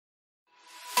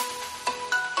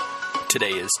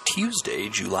Today is Tuesday,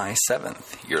 July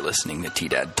 7th. You're listening to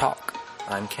T-Dad Talk.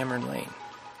 I'm Cameron Lane.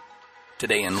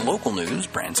 Today in local news,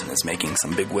 Branson is making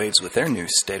some big waves with their new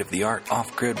state-of-the-art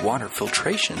off-grid water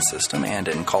filtration system, and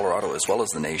in Colorado as well as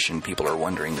the nation, people are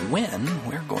wondering when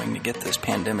we're going to get this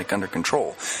pandemic under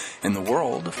control. In the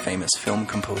world, famous film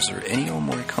composer Ennio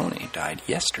Morricone died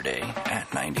yesterday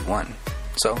at 91.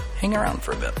 So hang around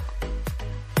for a bit.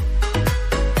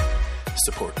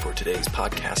 Support for today's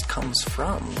podcast comes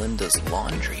from Linda's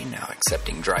Laundry, now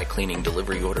accepting dry cleaning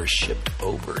delivery orders shipped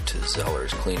over to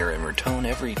Zeller's Cleaner in Raton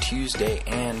every Tuesday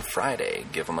and Friday.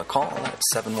 Give them a call at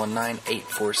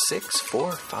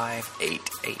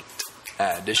 719-846-4588.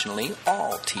 Additionally,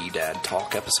 all T-Dad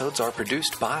Talk episodes are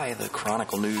produced by the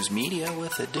Chronicle News Media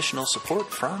with additional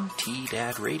support from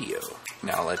T-Dad Radio.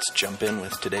 Now let's jump in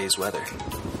with today's weather.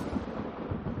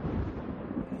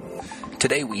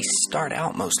 Today we start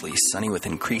out mostly sunny with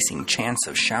increasing chance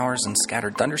of showers and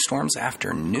scattered thunderstorms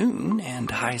after noon and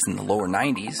highs in the lower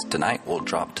 90s. Tonight will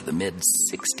drop to the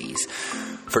mid-60s.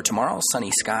 For tomorrow,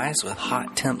 sunny skies with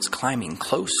hot temps climbing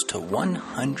close to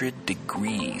 100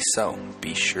 degrees. So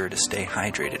be sure to stay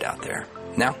hydrated out there.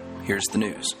 Now, here's the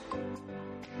news.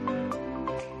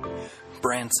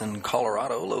 Branson,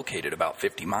 Colorado, located about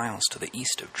 50 miles to the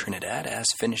east of Trinidad, has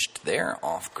finished their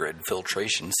off-grid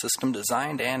filtration system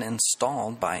designed and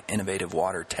installed by Innovative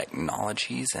Water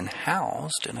Technologies and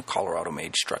housed in a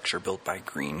Colorado-made structure built by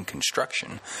Green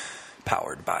Construction.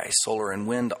 Powered by solar and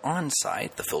wind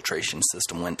on-site, the filtration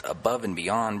system went above and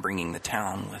beyond, bringing the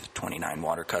town with 29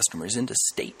 water customers into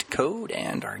state code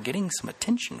and are getting some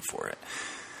attention for it.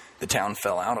 The town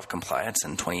fell out of compliance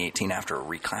in 2018 after a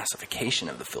reclassification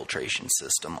of the filtration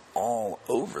system all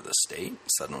over the state.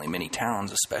 Suddenly, many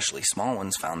towns, especially small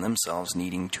ones, found themselves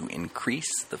needing to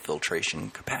increase the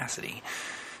filtration capacity.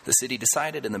 The city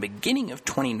decided in the beginning of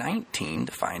 2019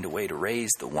 to find a way to raise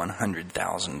the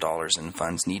 $100,000 in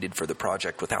funds needed for the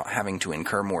project without having to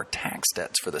incur more tax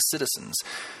debts for the citizens.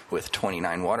 With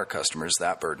 29 water customers,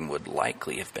 that burden would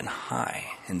likely have been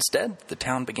high. Instead, the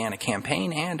town began a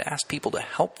campaign and asked people to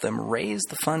help them raise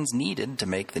the funds needed to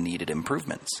make the needed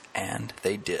improvements. And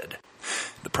they did.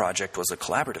 The project was a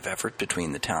collaborative effort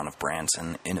between the town of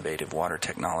Branson, Innovative Water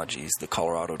Technologies, the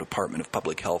Colorado Department of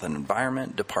Public Health and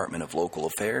Environment, Department of Local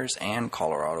Affairs, and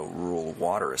Colorado Rural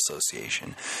Water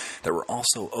Association. There were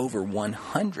also over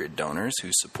 100 donors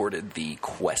who supported the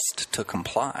quest to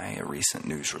comply, a recent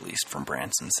news release from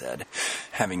Branson said.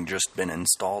 Having just been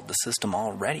installed, the system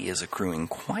already is accruing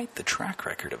quite the track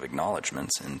record of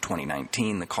acknowledgments. In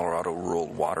 2019, the Colorado Rural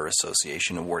Water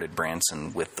Association awarded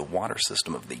Branson with the Water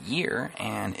System of the Year,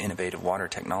 and Innovative Water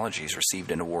Technologies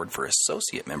received an award for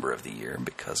Associate Member of the Year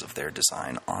because of their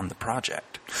design on the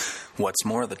project. What's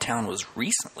more, the town was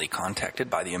recently contacted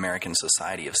by the American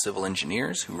Society of Civil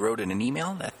Engineers, who wrote in an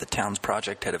email that the town's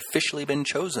project had officially been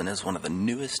chosen as one of the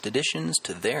newest additions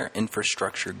to their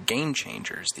infrastructure Game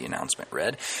Changers, the announcement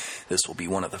read. This will be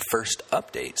one of the first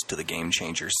updates to the Game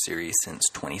Changers series since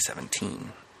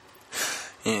 2017.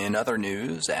 In other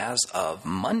news, as of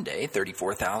Monday,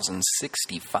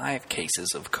 34,065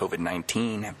 cases of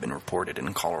COVID-19 have been reported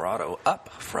in Colorado, up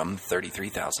from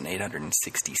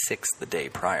 33,866 the day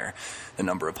prior. The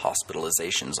number of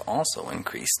hospitalizations also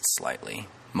increased slightly.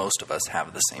 Most of us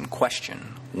have the same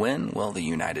question: when will the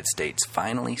United States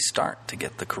finally start to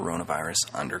get the coronavirus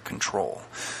under control?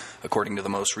 According to the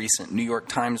most recent New York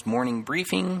Times morning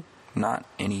briefing, not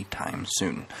anytime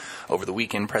soon. Over the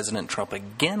weekend, President Trump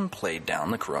again played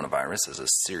down the coronavirus as a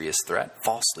serious threat,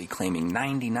 falsely claiming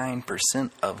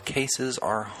 99% of cases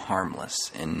are harmless.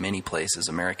 In many places,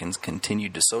 Americans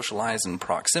continued to socialize in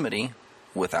proximity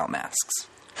without masks.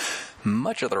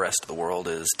 Much of the rest of the world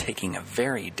is taking a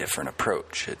very different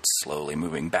approach. It's slowly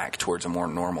moving back towards a more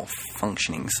normal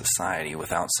functioning society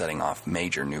without setting off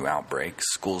major new outbreaks.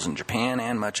 Schools in Japan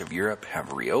and much of Europe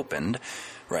have reopened.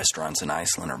 Restaurants in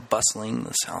Iceland are bustling.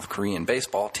 The South Korean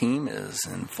baseball team is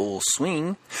in full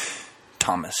swing.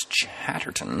 Thomas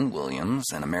Chatterton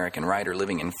Williams, an American writer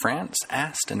living in France,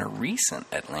 asked in a recent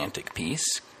Atlantic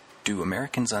piece, "Do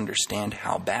Americans understand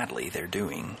how badly they're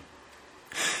doing?"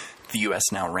 The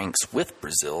U.S. now ranks with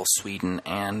Brazil, Sweden,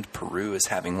 and Peru as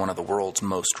having one of the world's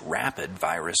most rapid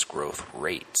virus growth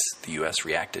rates. The U.S.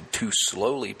 reacted too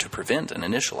slowly to prevent an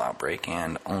initial outbreak,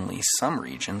 and only some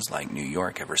regions, like New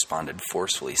York, have responded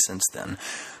forcefully since then.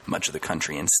 Much of the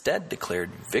country instead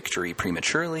declared victory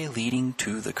prematurely, leading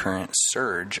to the current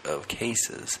surge of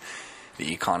cases.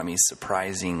 The economy's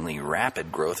surprisingly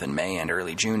rapid growth in May and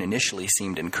early June initially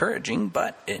seemed encouraging,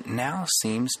 but it now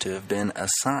seems to have been a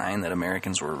sign that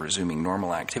Americans were resuming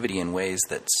normal activity in ways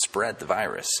that spread the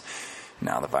virus.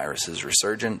 Now the virus's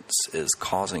resurgence is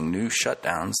causing new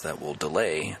shutdowns that will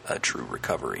delay a true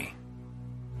recovery.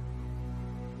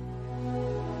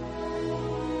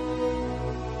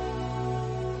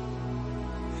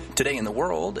 Today in the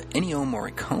world, Ennio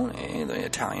Morricone, the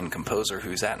Italian composer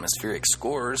whose atmospheric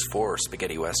scores for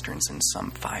spaghetti westerns in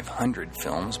some 500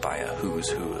 films by a who's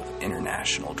who of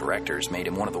international directors made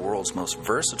him one of the world's most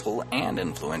versatile and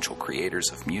influential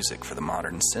creators of music for the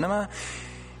modern cinema.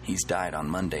 He's died on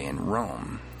Monday in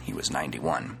Rome. He was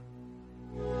 91.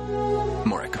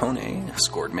 Morricone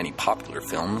scored many popular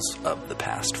films of the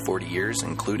past 40 years,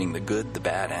 including The Good, the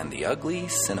Bad, and the Ugly,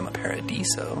 Cinema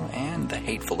Paradiso, and The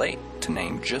Hateful Eight, to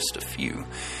name just a few.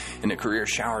 In a career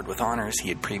showered with honors, he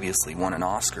had previously won an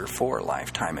Oscar for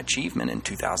Lifetime Achievement in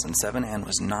 2007 and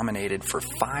was nominated for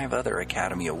 5 other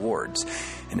Academy Awards.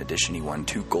 In addition, he won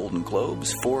 2 Golden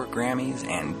Globes, 4 Grammys,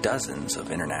 and dozens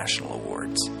of international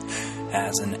awards.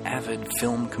 As an avid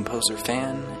film composer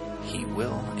fan, he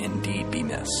will indeed be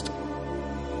missed.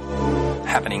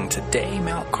 Happening today,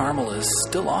 Mount Carmel is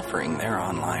still offering their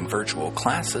online virtual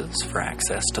classes. For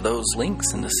access to those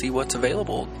links and to see what's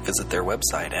available, visit their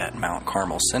website at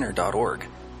mountcarmelcenter.org.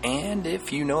 And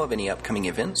if you know of any upcoming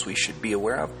events we should be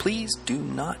aware of, please do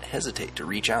not hesitate to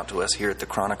reach out to us here at the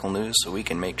Chronicle News so we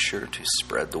can make sure to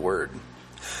spread the word.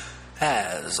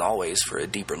 As always, for a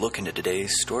deeper look into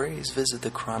today's stories, visit the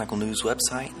Chronicle News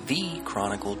website,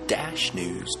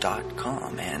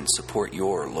 thechronicle-news.com, and support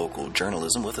your local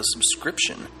journalism with a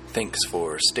subscription. Thanks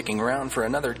for sticking around for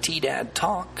another T-Dad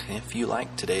Talk. If you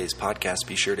like today's podcast,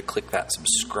 be sure to click that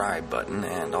subscribe button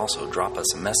and also drop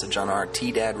us a message on our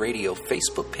T-Dad Radio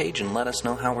Facebook page and let us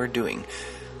know how we're doing.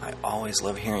 I always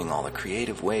love hearing all the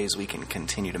creative ways we can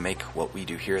continue to make what we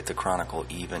do here at the Chronicle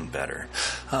even better.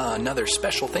 Another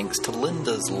special thanks to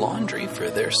Linda's Laundry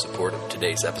for their support of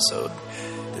today's episode.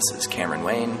 This is Cameron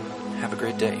Wayne. Have a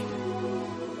great day.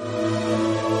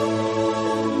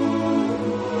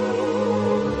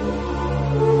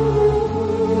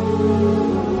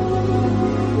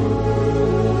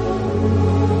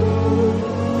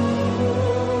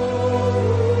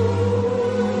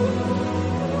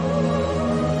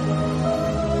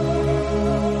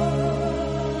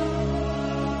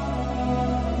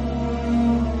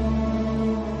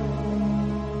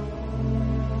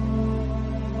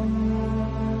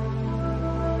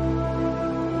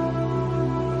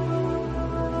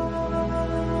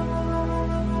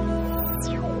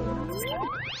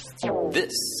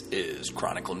 This is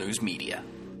Chronicle News Media.